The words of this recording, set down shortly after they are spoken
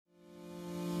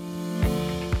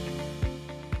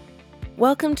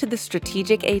Welcome to the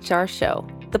Strategic HR Show,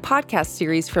 the podcast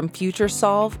series from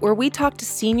FutureSolve, where we talk to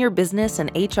senior business and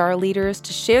HR leaders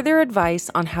to share their advice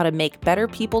on how to make better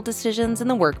people decisions in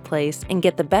the workplace and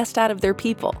get the best out of their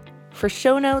people. For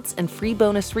show notes and free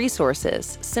bonus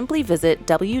resources, simply visit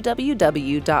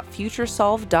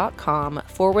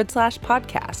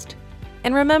www.futuresolve.com/podcast.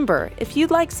 And remember, if you'd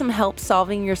like some help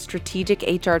solving your strategic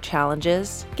HR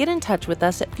challenges, get in touch with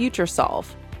us at FutureSolve.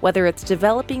 Whether it's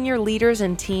developing your leaders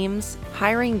and teams,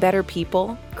 hiring better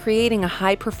people, creating a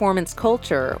high-performance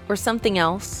culture, or something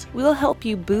else, we'll help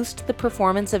you boost the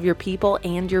performance of your people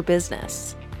and your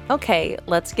business. Okay,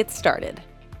 let's get started.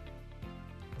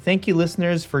 Thank you,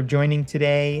 listeners, for joining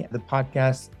today, the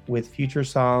podcast with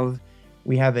FutureSolve.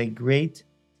 We have a great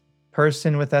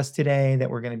person with us today that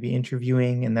we're going to be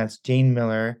interviewing, and that's Jane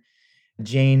Miller.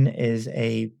 Jane is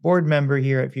a board member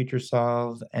here at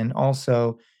FutureSolve and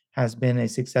also has been a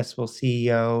successful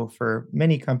CEO for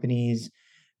many companies,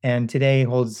 and today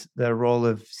holds the role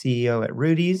of CEO at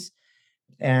Rudy's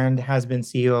and has been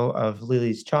CEO of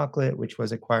Lily's Chocolate, which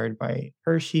was acquired by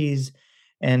Hershey's.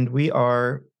 And we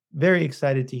are very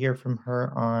excited to hear from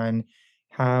her on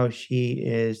how she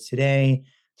is today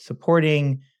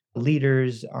supporting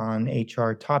leaders on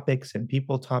HR topics and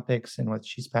people topics and what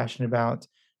she's passionate about.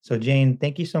 So Jane,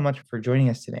 thank you so much for joining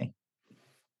us today.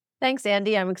 Thanks,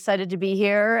 Andy. I'm excited to be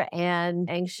here and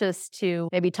anxious to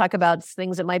maybe talk about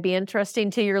things that might be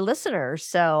interesting to your listeners.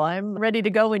 So I'm ready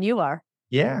to go when you are.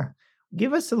 Yeah.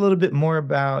 Give us a little bit more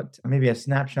about maybe a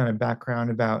snapshot of background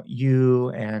about you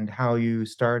and how you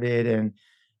started and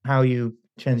how you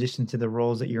transitioned to the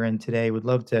roles that you're in today. Would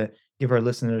love to give our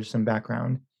listeners some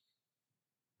background.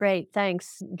 Great.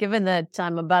 Thanks. Given that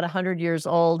I'm about 100 years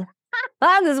old,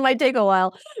 this might take a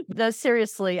while. No,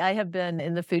 seriously, I have been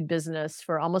in the food business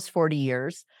for almost 40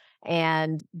 years.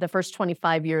 And the first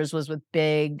 25 years was with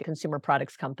big consumer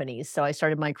products companies. So I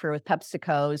started my career with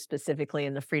PepsiCo, specifically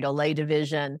in the Frito-Lay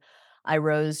division. I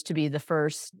rose to be the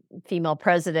first female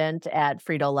president at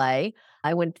Frito-Lay.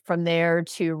 I went from there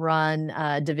to run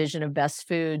a division of Best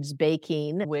Foods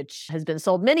Baking, which has been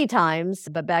sold many times.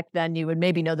 But back then, you would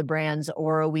maybe know the brands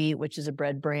Oro Wheat, which is a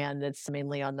bread brand that's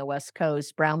mainly on the West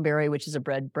Coast, Brownberry, which is a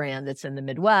bread brand that's in the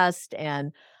Midwest,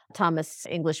 and Thomas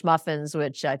English Muffins,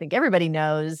 which I think everybody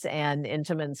knows, and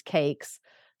Entenmann's Cakes.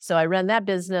 So I ran that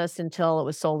business until it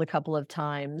was sold a couple of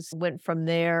times. Went from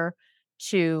there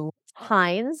to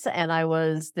Heinz, and I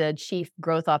was the chief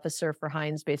growth officer for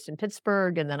Heinz based in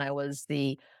Pittsburgh. And then I was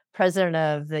the president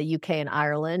of the UK and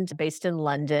Ireland based in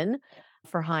London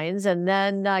for Heinz. And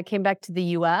then I came back to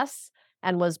the US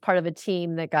and was part of a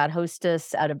team that got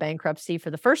Hostess out of bankruptcy for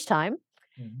the first time.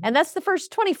 And that's the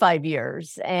first 25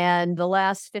 years. And the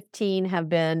last 15 have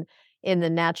been in the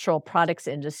natural products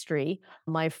industry.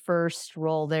 My first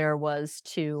role there was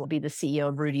to be the CEO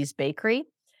of Rudy's Bakery.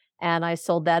 And I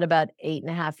sold that about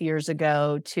 8.5 years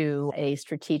ago to a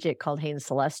strategic called Hain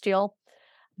Celestial.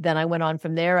 Then I went on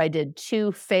from there. I did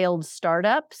 2 failed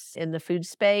startups in the food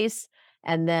space.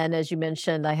 And then, as you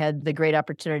mentioned, I had the great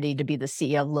opportunity to be the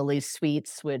CEO of Lily's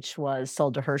Sweets, which was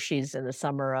sold to Hershey's in the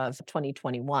summer of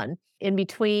 2021. In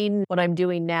between what I'm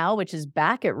doing now, which is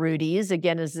back at Rudy's,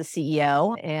 again as the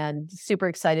CEO, and super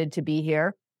excited to be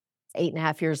here.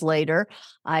 8.5 years later,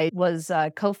 I was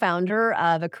a co-founder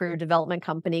of a career development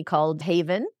company called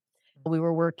Haven. We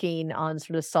were working on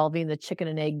sort of solving the chicken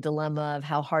and egg dilemma of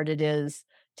how hard it is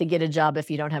to get a job if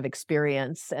you don't have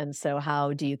experience. And so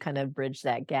how do you kind of bridge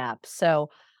that gap? So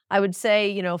I would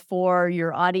say, for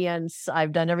your audience,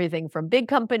 I've done everything from big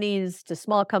companies to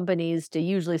small companies to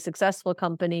usually successful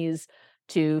companies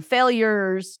to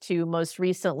failures to most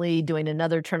recently doing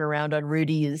another turnaround on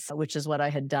Rudy's, which is what I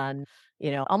had done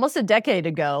almost a decade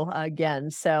ago again.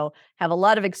 So have a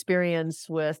lot of experience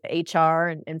with HR.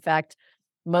 And in fact,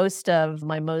 most of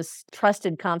my most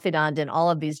trusted confidant in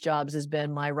all of these jobs has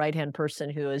been my right-hand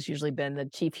person, who has usually been the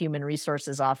chief human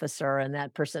resources officer. And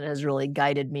that person has really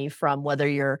guided me from whether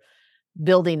you're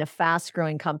building a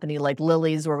fast-growing company like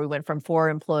Lily's, where we went from 4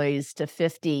 employees to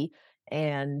 50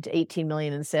 and 18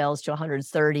 million in sales to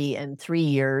 130 in 3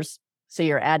 years. So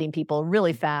you're adding people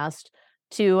really fast,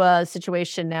 to a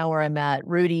situation now where I'm at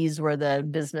Rudy's, where the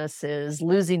business is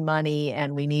losing money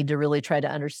and we need to really try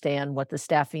to understand what the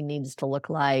staffing needs to look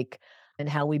like and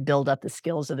how we build up the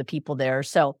skills of the people there.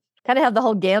 So kind of have the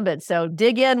whole gambit. So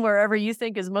dig in wherever you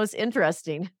think is most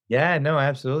interesting. Yeah, no,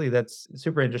 absolutely. That's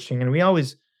super interesting. And we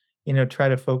always, try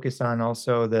to focus on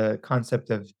also the concept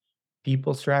of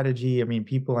people strategy. I mean,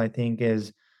 people, I think,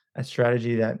 is a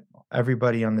strategy that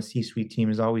everybody on the C-suite team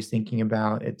is always thinking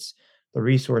about. It's the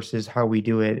resources, how we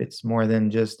do it. It's more than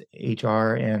just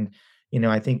HR. And,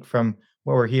 I think from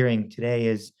what we're hearing today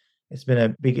is it's been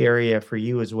a big area for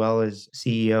you as well as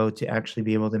CEO to actually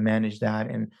be able to manage that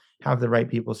and have the right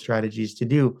people strategies to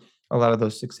do a lot of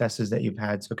those successes that you've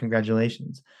had. So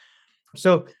congratulations.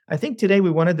 So I think today we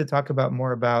wanted to talk about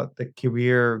more about the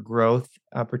career growth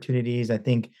opportunities. I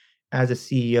think as a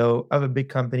CEO of a big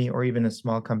company or even a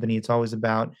small company, it's always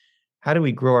about how do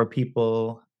we grow our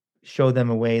people, show them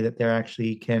a way that they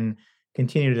actually can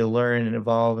continue to learn and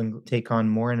evolve and take on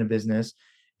more in a business.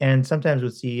 And sometimes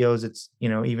with CEOs, it's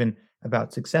even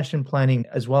about succession planning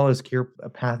as well as career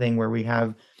pathing, where we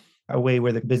have a way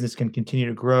where the business can continue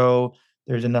to grow.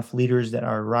 There's enough leaders that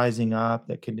are rising up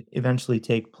that could eventually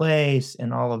take place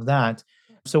and all of that.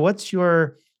 So, what's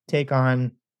your take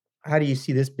on how do you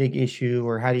see this big issue,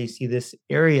 or how do you see this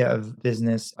area of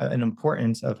business and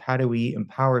importance of how do we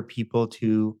empower people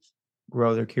to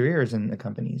grow their careers in the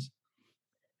companies?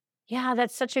 Yeah,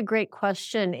 that's such a great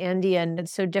question, Andy. And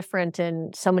it's so different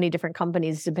in so many different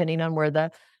companies, depending on where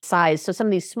the size. So, some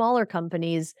of these smaller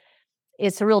companies,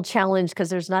 it's a real challenge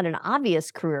because there's not an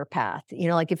obvious career path.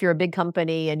 Like if you're a big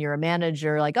company and you're a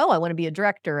manager, like, oh, I want to be a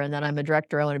director, and then I'm a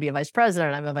director, I want to be a vice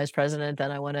president, I'm a vice president,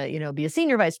 then I want to, be a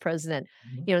senior vice president.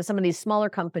 Mhm. Some of these smaller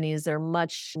companies, they're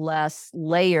much less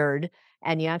layered,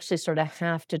 and you actually sort of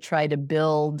have to try to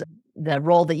build the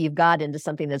role that you've got into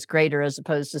something that's greater as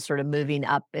opposed to sort of moving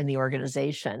up in the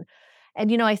organization.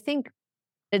 And, I think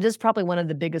it is probably one of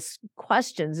the biggest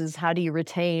questions is how do you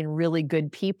retain really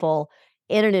good people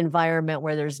in an environment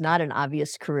where there's not an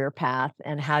obvious career path,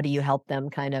 and how do you help them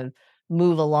kind of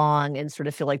move along and sort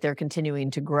of feel like they're continuing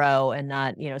to grow and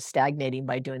not, stagnating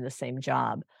by doing the same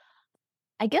job.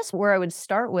 I guess where I would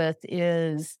start with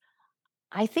is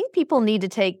I think people need to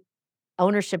take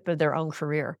ownership of their own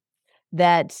career.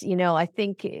 That, I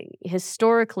think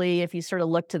historically, if you sort of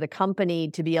look to the company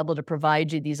to be able to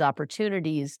provide you these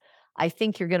opportunities, I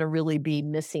think you're going to really be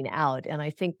missing out. And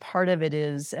I think part of it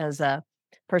is, as a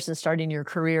person starting your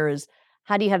career, is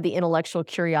how do you have the intellectual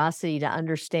curiosity to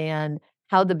understand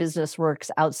how the business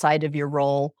works outside of your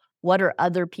role? What are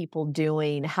other people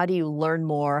doing? How do you learn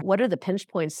more? What are the pinch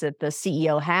points that the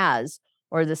CEO has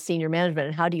or the senior management?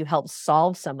 And how do you help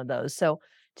solve some of those? So,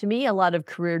 to me, a lot of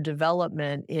career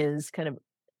development is kind of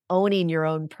owning your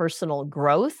own personal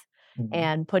growth Mhm.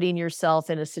 and putting yourself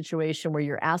in a situation where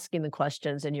you're asking the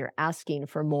questions and you're asking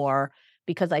for more.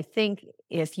 Because I think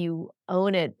if you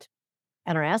own it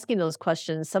and are asking those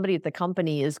questions, somebody at the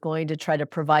company is going to try to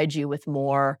provide you with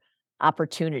more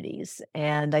opportunities.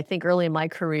 And I think early in my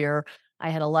career, I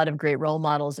had a lot of great role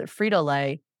models at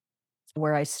Frito-Lay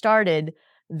where I started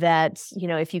that,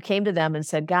 if you came to them and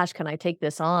said, gosh, can I take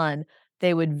this on?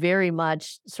 They would very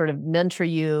much sort of mentor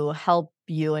you, help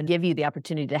you, and give you the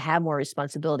opportunity to have more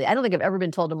responsibility. I don't think I've ever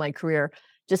been told in my career,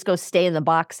 just go stay in the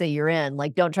box that you're in.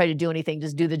 Like, don't try to do anything,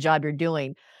 just do the job you're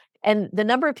doing. And the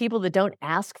number of people that don't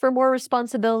ask for more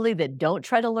responsibility, that don't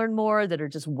try to learn more, that are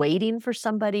just waiting for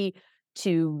somebody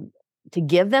to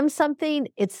give them something,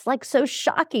 it's like so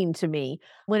shocking to me,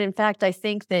 when in fact I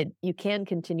think that you can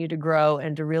continue to grow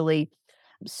and to really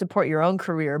support your own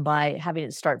career by having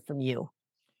it start from you.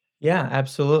 Yeah,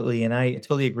 absolutely. And I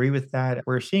totally agree with that.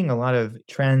 We're seeing a lot of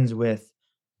trends with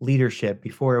leadership.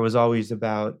 Before it was always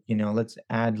about, let's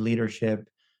add leadership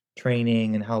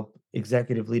training and help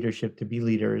executive leadership to be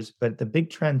leaders. But the big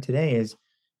trend today is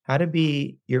how to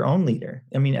be your own leader.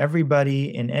 I mean,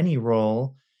 everybody in any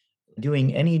role,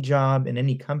 doing any job in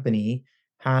any company,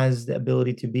 has the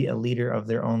ability to be a leader of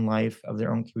their own life, of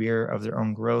their own career, of their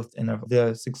own growth, and of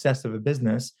the success of a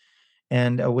business,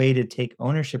 and a way to take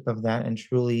ownership of that and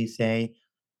truly say,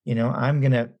 I'm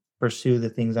going to pursue the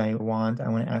things I want. I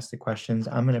want to ask the questions.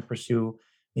 I'm going to pursue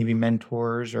maybe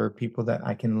mentors or people that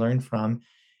I can learn from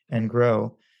and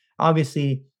grow.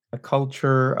 Obviously, a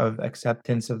culture of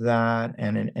acceptance of that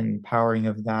and an empowering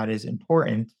of that is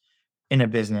important in a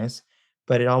business,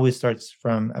 but it always starts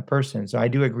from a person. So I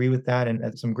do agree with that. And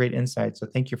that's some great insights. So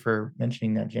thank you for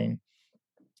mentioning that, Jane.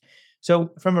 So,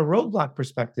 from a roadblock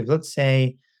perspective, let's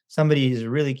say somebody is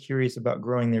really curious about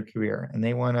growing their career and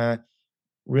they want to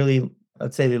really,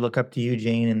 let's say they look up to you,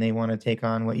 Jane, and they want to take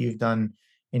on what you've done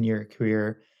in your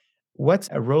career. What's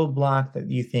a roadblock that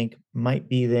you think might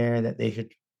be there that they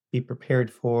should be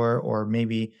prepared for, or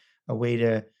maybe a way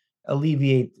to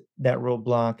alleviate that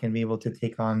roadblock and be able to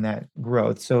take on that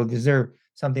growth? So, is there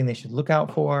something they should look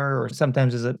out for, or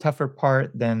sometimes is a tougher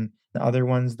part than the other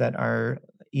ones that are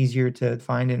easier to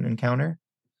find and encounter?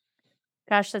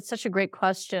 Gosh, that's such a great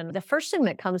question. The first thing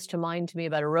that comes to mind to me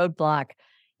about a roadblock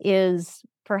is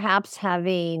perhaps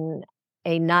having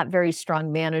a not very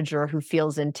strong manager who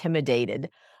feels intimidated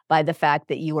by the fact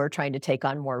that you are trying to take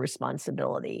on more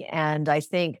responsibility. And I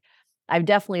think I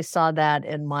definitely saw that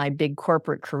in my big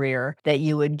corporate career that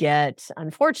you would get,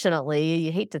 unfortunately,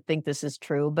 you hate to think this is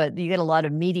true, but you get a lot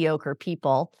of mediocre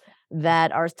people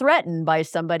that are threatened by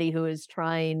somebody who is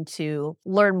trying to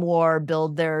learn more,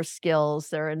 build their skills.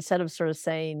 They're instead of sort of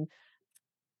saying,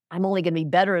 I'm only going to be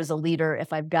better as a leader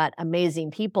if I've got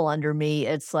amazing people under me.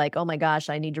 It's like, oh my gosh,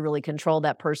 I need to really control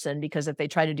that person because if they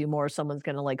try to do more, someone's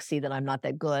going to like see that I'm not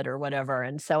that good or whatever.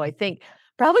 And so I think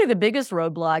probably the biggest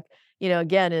roadblock,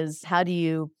 again, is how do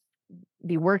you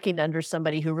be working under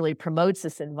somebody who really promotes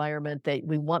this environment that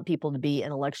we want people to be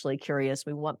intellectually curious.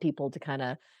 We want people to kind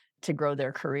of to grow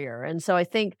their career. And so I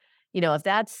think, if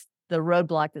that's the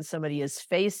roadblock that somebody is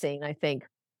facing, I think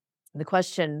the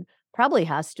question probably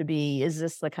has to be, is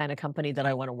this the kind of company that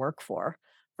I want to work for?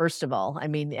 First of all, I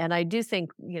mean, and I do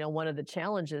think, one of the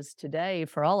challenges today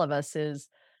for all of us is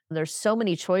there's so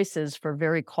many choices for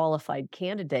very qualified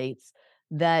candidates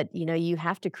that, you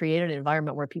have to create an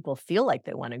environment where people feel like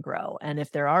they want to grow. And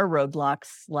if there are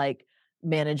roadblocks like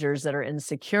managers that are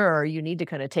insecure, you need to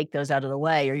kind of take those out of the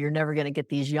way, or you're never going to get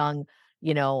these young,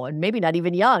 and maybe not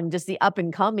even young, just the up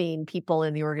and coming people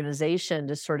in the organization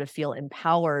to sort of feel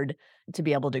empowered to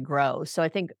be able to grow. So I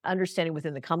think understanding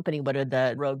within the company what are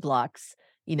the roadblocks,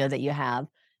 that you have.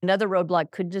 Another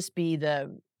roadblock could just be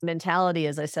the mentality,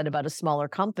 as I said, about a smaller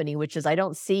company, which is I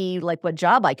don't see like what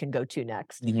job I can go to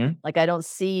next. Hmm. Like I don't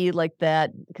see like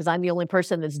that because I'm the only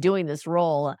person that's doing this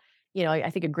role. I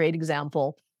think a great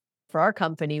example for our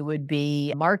company would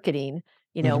be marketing,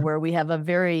 Hmm. where we have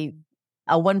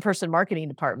a one person marketing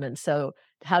department. So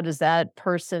how does that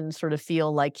person sort of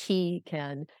feel like he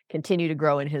can continue to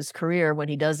grow in his career when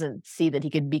he doesn't see that he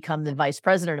could become the vice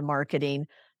president of marketing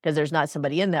because there's not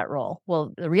somebody in that role?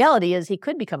 Well, the reality is he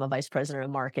could become a vice president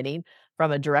of marketing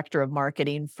from a director of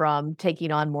marketing, from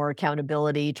taking on more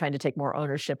accountability, trying to take more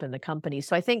ownership in the company.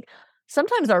 So I think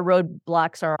sometimes our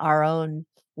roadblocks are our own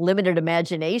limited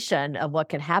imagination of what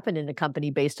can happen in a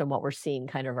company based on what we're seeing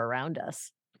kind of around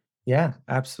us. Yeah,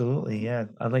 absolutely. Yeah,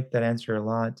 I like that answer a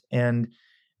lot. And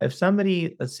if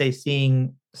somebody, let's say,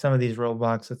 seeing some of these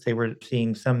roadblocks, let's say we're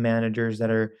seeing some managers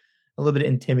that are a little bit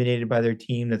intimidated by their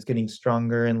team that's getting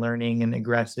stronger and learning and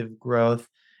aggressive growth,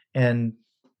 and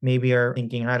maybe are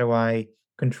thinking, how do I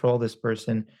control this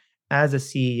person? As a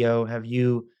CEO, have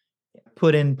you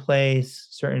put in place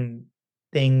certain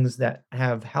things that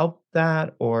have helped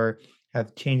that or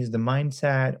have changed the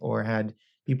mindset or had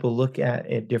people look at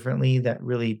it differently that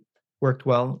really worked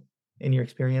well in your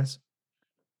experience?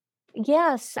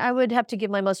 Yes, I would have to give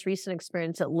my most recent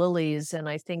experience at Lily's, and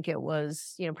I think it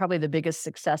was, probably the biggest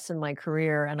success in my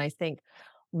career. And I think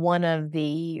one of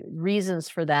the reasons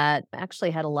for that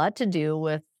actually had a lot to do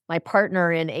with my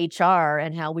partner in HR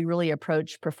and how we really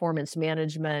approach performance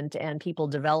management and people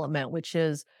development, which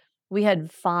is we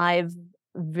had five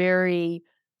very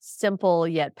simple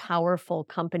yet powerful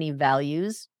company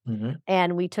values. Mhm.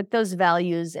 And we took those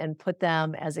values and put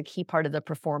them as a key part of the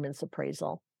performance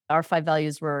appraisal. Our five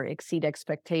values were exceed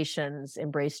expectations,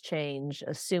 embrace change,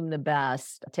 assume the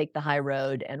best, take the high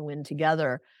road, and win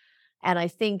together. And I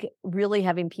think really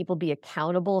having people be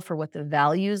accountable for what the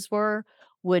values were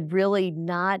would really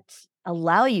not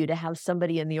allow you to have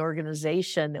somebody in the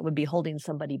organization that would be holding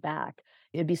somebody back.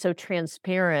 It'd be so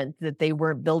transparent that they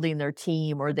weren't building their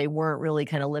team or they weren't really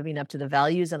kind of living up to the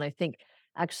values. And I think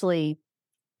actually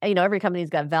every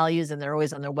company's got values and they're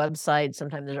always on their website.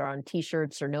 Sometimes they're on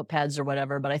t-shirts or notepads or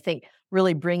whatever. But I think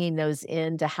really bringing those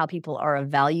into how people are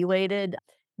evaluated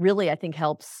really, I think,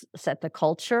 helps set the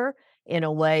culture in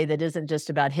a way that isn't just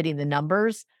about hitting the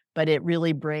numbers, but it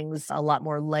really brings a lot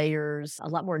more layers, a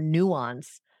lot more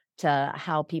nuance to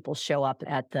how people show up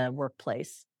at the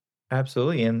workplace.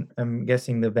 Absolutely, and I'm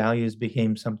guessing the values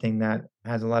became something that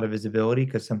has a lot of visibility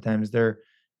because sometimes they're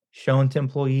shown to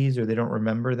employees or they don't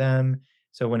remember them.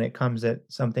 So when it comes at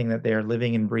something that they are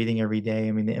living and breathing every day,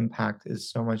 I mean, the impact is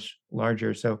so much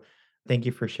larger. So thank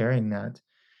you for sharing that.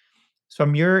 So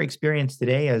from your experience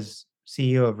today as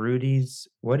CEO of Rudy's,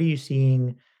 what are you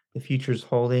seeing the future's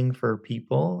holding for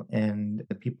people and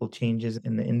the people changes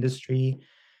in the industry?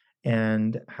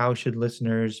 And how should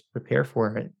listeners prepare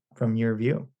for it from your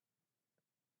view?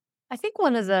 I think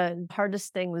one of the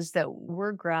hardest things that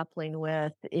we're grappling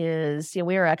with is,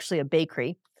 we are actually a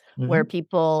bakery where Mhm.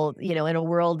 people, in a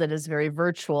world that is very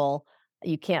virtual,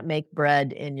 you can't make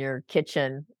bread in your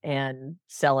kitchen and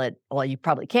sell it. Well, you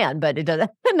probably can, but it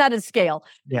doesn't, not at scale,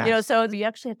 Yes. so you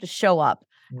actually have to show up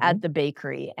at Mhm. the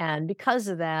bakery. And because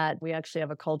of that, we actually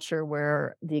have a culture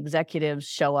where the executives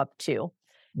show up too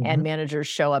and Mhm. managers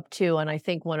show up too. And I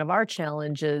think one of our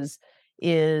challenges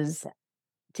is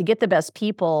to get the best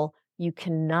people, you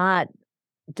cannot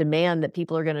demand that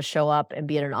people are going to show up and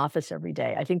be in an office every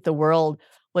day. I think the world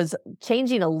was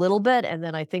changing a little bit. And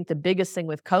then I think the biggest thing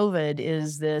with COVID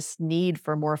is this need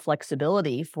for more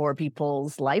flexibility for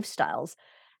people's lifestyles.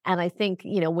 And I think,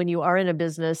 when you are in a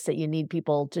business that you need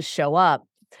people to show up,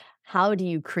 how do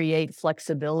you create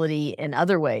flexibility in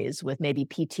other ways with maybe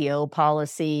PTO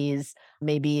policies,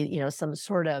 maybe, some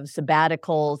sort of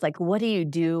sabbaticals? Like, what do you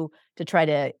do to try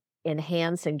to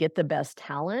enhance and get the best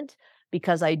talent?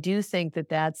 Because I do think that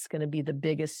that's going to be the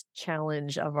biggest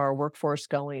challenge of our workforce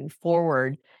going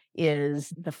forward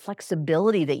is the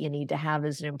flexibility that you need to have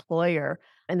as an employer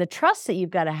and the trust that you've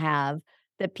got to have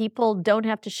that people don't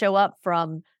have to show up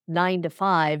from 9 to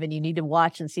 5 and you need to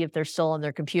watch and see if they're still on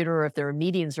their computer or if they're in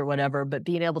meetings or whatever, but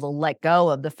being able to let go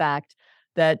of the fact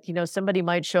that, somebody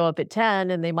might show up at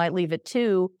 10 and they might leave at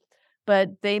 2, but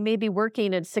they may be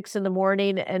working at 6 in the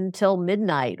morning until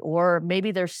midnight, or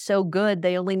maybe they're so good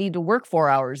they only need to work 4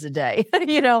 hours a day,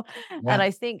 Yeah. And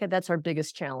I think that's our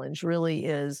biggest challenge really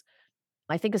is,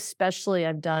 I think especially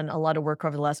I've done a lot of work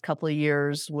over the last couple of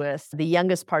years with the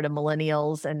youngest part of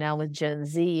millennials and now with Gen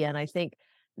Z. And I think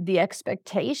the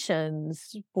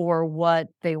expectations for what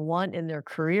they want in their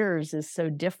careers is so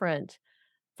different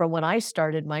from when I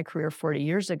started my career 40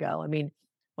 years ago. I mean,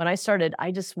 when I started,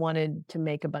 I just wanted to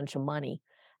make a bunch of money.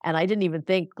 And I didn't even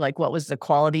think like, what was the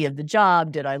quality of the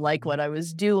job? Did I like what I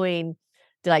was doing?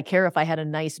 Did I care if I had a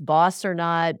nice boss or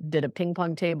not? Did a ping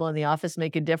pong table in the office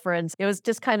make a difference? It was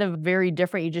just kind of very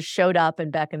different. You just showed up.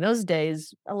 And back in those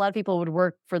days, a lot of people would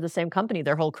work for the same company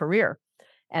their whole career.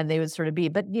 And they would sort of be,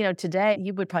 but today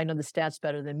you would probably know the stats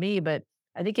better than me. But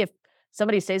I think if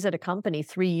somebody stays at a company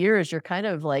 3 years, you're kind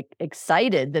of like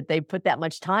excited that they put that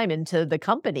much time into the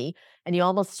company. And you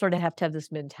almost sort of have to have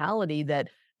this mentality that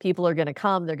people are going to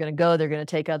come, they're going to go, they're going to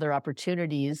take other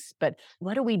opportunities. But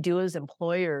what do we do as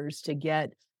employers to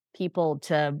get people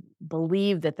to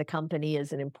believe that the company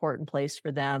is an important place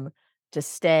for them to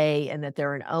stay and that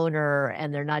they're an owner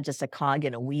and they're not just a cog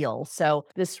in a wheel? So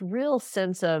this real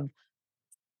sense of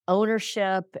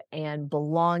ownership and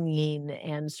belonging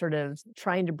and sort of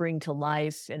trying to bring to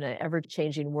life in an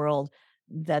ever-changing world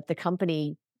that the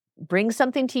company brings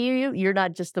something to you. You're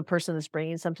not just the person that's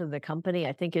bringing something to the company,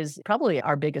 I think is probably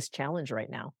our biggest challenge right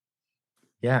now.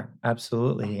 Yeah,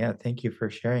 absolutely. Yeah, thank you for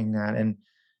sharing that. And,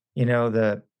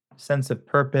 the sense of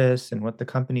purpose and what the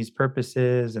company's purpose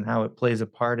is and how it plays a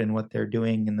part in what they're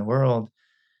doing in the world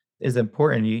is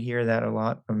important. You hear that a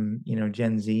lot from,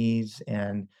 Gen Zs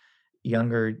and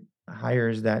younger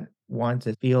hires that want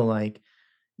to feel like,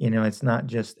 it's not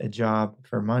just a job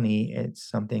for money, it's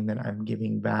something that I'm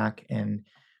giving back and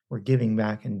we're giving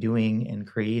back and doing and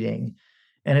creating.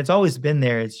 And it's always been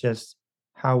there. It's just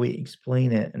how we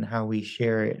explain it and how we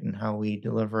share it and how we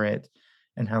deliver it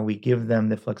and how we give them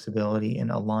the flexibility and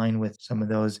align with some of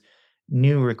those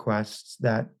new requests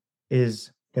that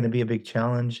is going to be a big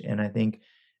challenge. And I think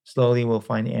slowly we'll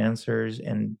find answers,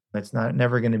 and it's not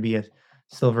never going to be a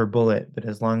silver bullet, but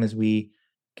as long as we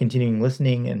continuing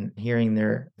listening and hearing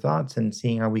their thoughts and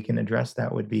seeing how we can address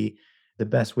that would be the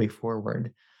best way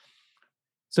forward.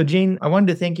 So Jane, I wanted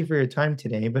to thank you for your time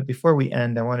today, but before we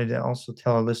end, I wanted to also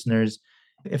tell our listeners,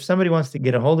 if somebody wants to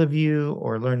get a hold of you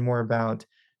or learn more about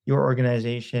your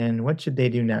organization, what should they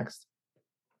do next?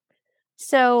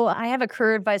 So I have a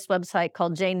career advice website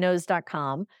called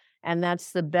janeknows.com, and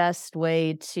that's the best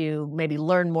way to maybe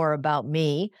learn more about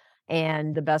me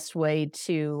and the best way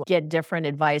to get different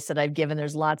advice that I've given.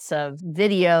 There's lots of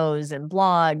videos and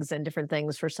blogs and different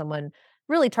things for someone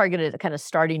really targeted at kind of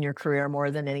starting your career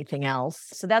more than anything else.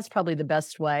 So that's probably the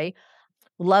best way.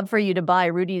 Love for you to buy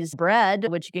Rudi's bread,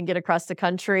 which you can get across the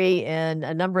country in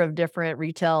a number of different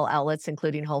retail outlets,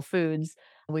 including Whole Foods.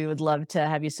 We would love to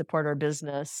have you support our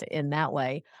business in that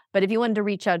way. But if you wanted to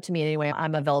reach out to me anyway,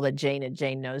 I'm available at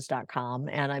janeknows.com,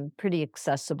 and I'm pretty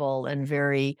accessible and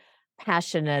very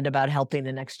passionate about helping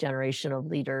the next generation of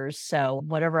leaders. So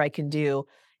whatever I can do,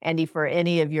 Andy, for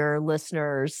any of your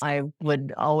listeners, I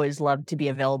would always love to be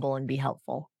available and be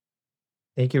helpful.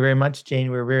 Thank you very much, Jane.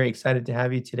 We're very excited to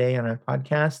have you today on our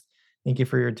podcast. Thank you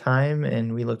for your time,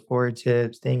 and we look forward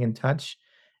to staying in touch.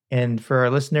 And for our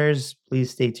listeners,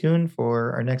 please stay tuned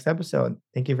for our next episode.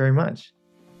 Thank you very much.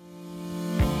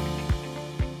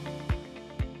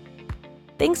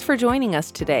 Thanks for joining us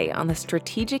today on the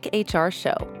Strategic HR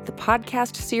Show, the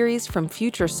podcast series from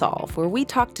FutureSolve, where we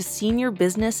talk to senior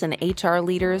business and HR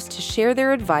leaders to share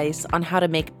their advice on how to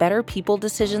make better people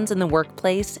decisions in the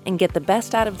workplace and get the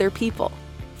best out of their people.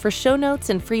 For show notes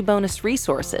and free bonus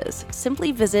resources,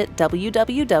 simply visit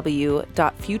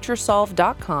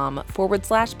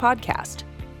www.futuresolve.com/podcast.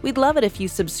 We'd love it if you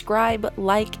subscribe,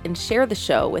 like, and share the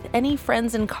show with any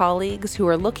friends and colleagues who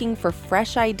are looking for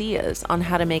fresh ideas on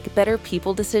how to make better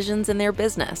people decisions in their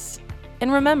business.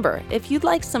 And remember, if you'd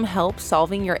like some help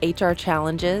solving your HR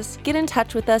challenges, get in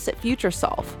touch with us at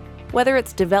FutureSolve. Whether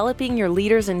it's developing your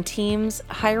leaders and teams,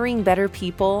 hiring better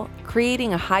people,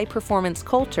 creating a high-performance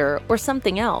culture, or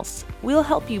something else, we'll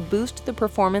help you boost the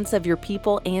performance of your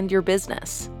people and your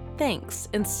business. Thanks,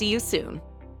 and see you soon.